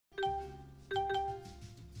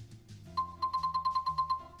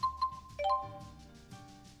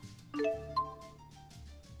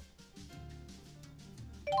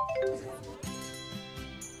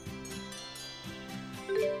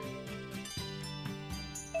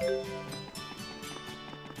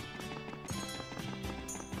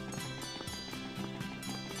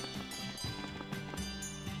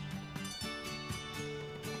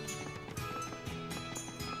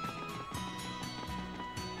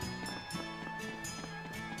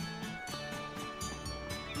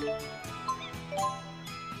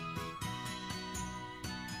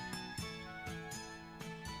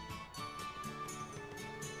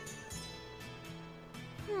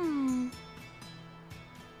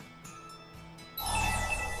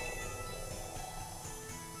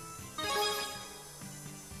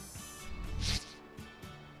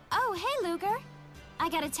Oh, hey, Luger. I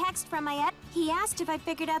got a text from my ed. He asked if I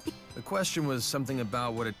figured out The question was something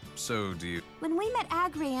about what it... So, do you... When we met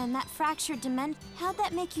Agria in that fractured dimension, how'd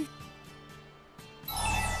that make you...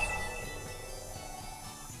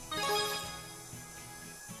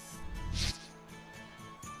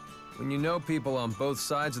 When you know people on both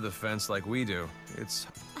sides of the fence like we do, it's...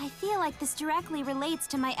 I feel like this directly relates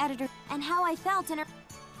to my editor and how I felt in her...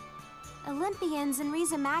 Olympians and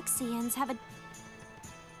Rizamaxians have a...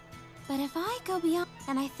 But if I go beyond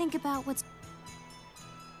and I think about what's...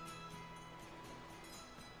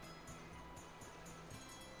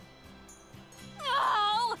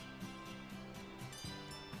 No!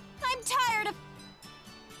 I'm tired of...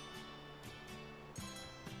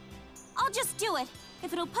 I'll just do it.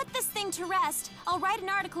 If it'll put this thing to rest, I'll write an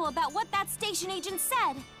article about what that station agent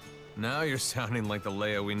said. Now you're sounding like the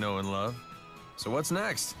Leia we know and love. So what's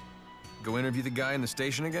next? Go interview the guy in the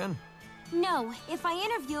station again? No, if I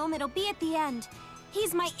interview him, it'll be at the end.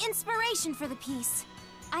 He's my inspiration for the piece.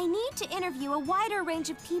 I need to interview a wider range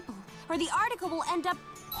of people, or the article will end up...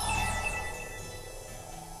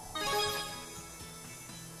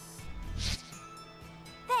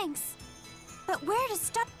 Thanks. But where to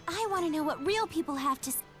start? I want to know what real people have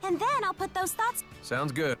to say, and then I'll put those thoughts...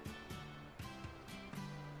 Sounds good.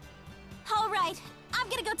 All right, I'm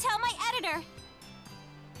gonna go tell my editor.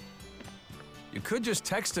 You could just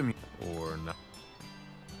text him, or not.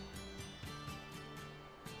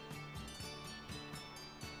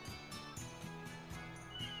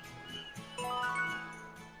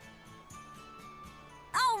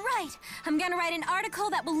 All right, I'm gonna write an article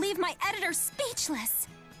that will leave my editor speechless.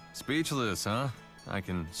 Speechless, huh? I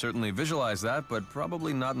can certainly visualize that, but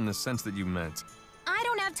probably not in the sense that you meant. I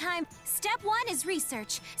don't have time. Step 1 is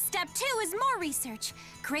research. Step 2 is more research.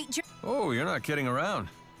 Create... Oh, you're not kidding around.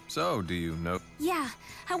 So, do you know... Yeah,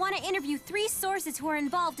 I want to interview 3 sources who are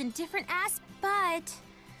involved in different aspects, but...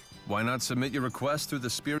 Why not submit your request through the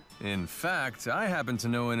Spirit... In fact, I happen to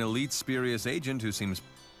know an elite spurious agent who seems...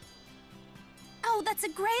 Oh, that's a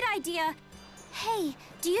great idea. Hey,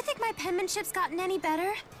 do you think my penmanship's gotten any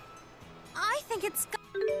better? I think it's...